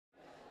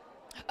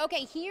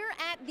Okay, here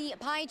at the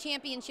Pie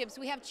Championships,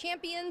 we have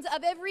champions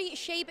of every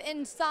shape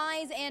and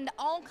size and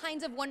all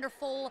kinds of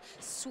wonderful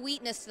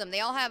sweetness to them. They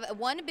all have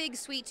one big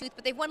sweet tooth,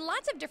 but they've won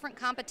lots of different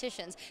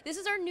competitions. This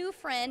is our new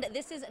friend.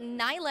 This is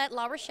Nylette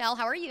La Rochelle.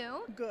 How are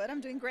you? Good,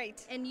 I'm doing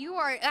great. And you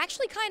are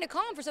actually kind of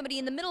calm for somebody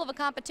in the middle of a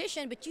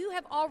competition, but you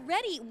have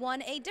already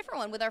won a different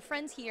one with our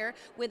friends here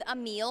with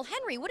Emile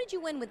Henry. What did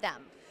you win with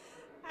them?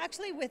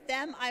 Actually, with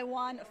them, I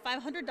won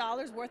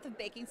 $500 worth of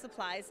baking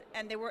supplies,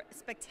 and they were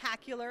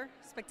spectacular,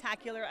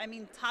 spectacular. I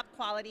mean, top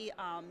quality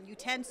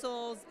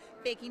utensils,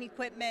 baking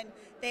equipment.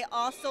 They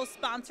also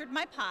sponsored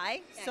my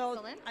pie.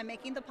 Excellent. So I'm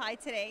making the pie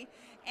today.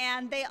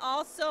 And they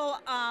also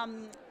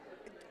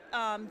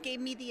gave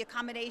me the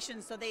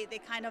accommodations, so they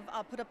kind of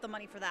put up the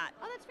money for that.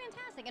 Oh, that's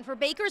fantastic. And for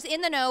bakers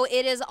in the know,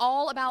 it is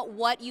all about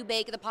what you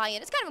bake the pie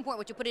in. It's kind of important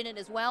what you put in it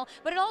as well,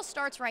 but it all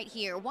starts right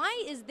here.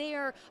 Why is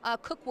their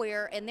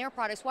cookware and their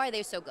products, why are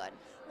they so good?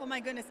 Oh my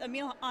goodness,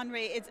 Emile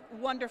Henry is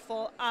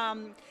wonderful.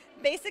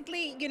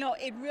 Basically, you know,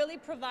 it really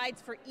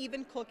provides for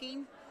even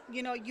cooking.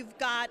 You know, you've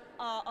got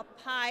a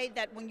pie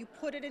that when you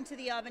put it into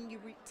the oven, you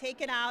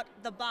take it out,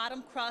 the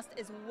bottom crust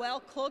is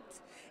well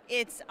cooked.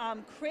 It's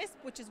crisp,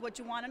 which is what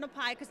you want in a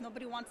pie because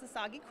nobody wants a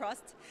soggy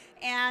crust.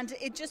 And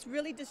it just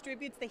really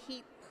distributes the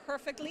heat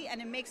perfectly,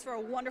 and it makes for a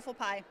wonderful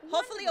pie.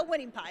 Hopefully a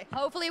winning pie.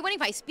 Hopefully a winning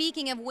pie.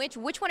 Speaking of which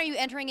one are you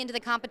entering into the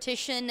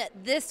competition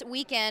this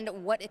weekend?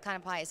 What kind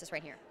of pie is this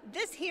right here?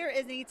 This here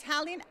is an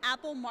Italian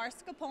apple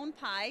mascarpone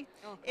pie.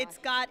 Oh, it's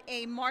got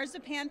a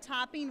marzipan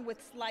topping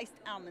with sliced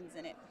almonds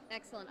in it.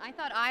 Excellent. I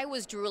thought I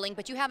was drooling,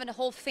 but you have a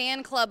whole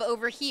fan club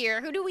over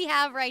here. Who do we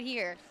have right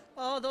here?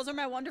 Oh, those are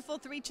my wonderful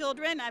 3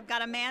 children. I've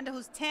got Amanda,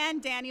 who's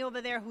 10, Danny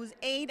over there, who's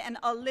 8, and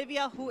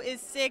Olivia, who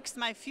is 6,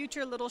 my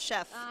future little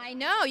chef. I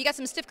know. You got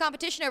some stiff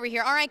competition over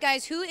here. All right,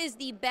 guys, who is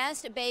the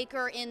best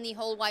baker in the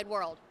whole wide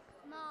world?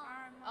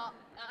 Mom.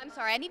 I'm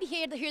sorry. I need to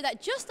hear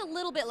that just a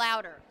little bit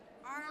louder.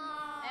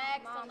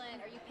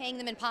 Excellent. Are you paying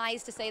them in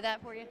pies to say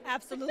that for you?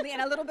 Absolutely,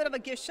 and a little bit of a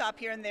gift shop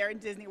here and there in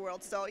Disney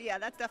World. So, yeah,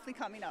 that's definitely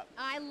coming up.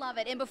 I love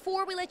it. And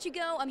before we let you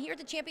go, I'm here at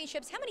the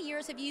championships. How many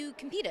years have you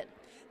competed?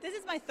 This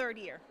is my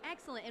 3rd year.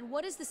 Excellent. And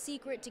what is the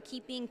secret to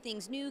keeping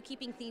things new,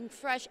 keeping things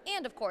fresh,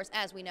 and, of course,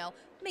 as we know,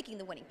 making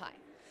the winning pie?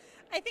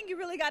 I think you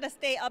really got to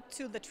stay up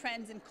to the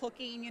trends in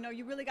cooking. You know,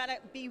 you really got to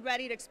be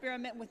ready to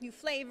experiment with new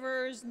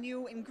flavors,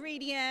 new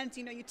ingredients.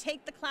 You know, you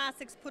take the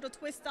classics, put a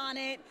twist on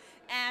it,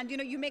 and, you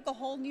know, you make a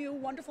whole new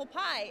wonderful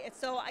pie. And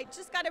so I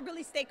just got to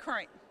really stay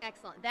current.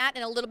 Excellent. That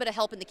and a little bit of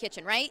help in the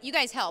kitchen, right? You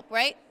guys help,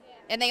 right? Yeah.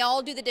 And they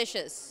all do the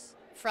dishes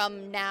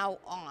from now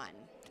on.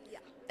 Yeah.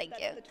 Thank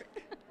you. That's the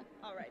trick.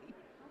 All righty.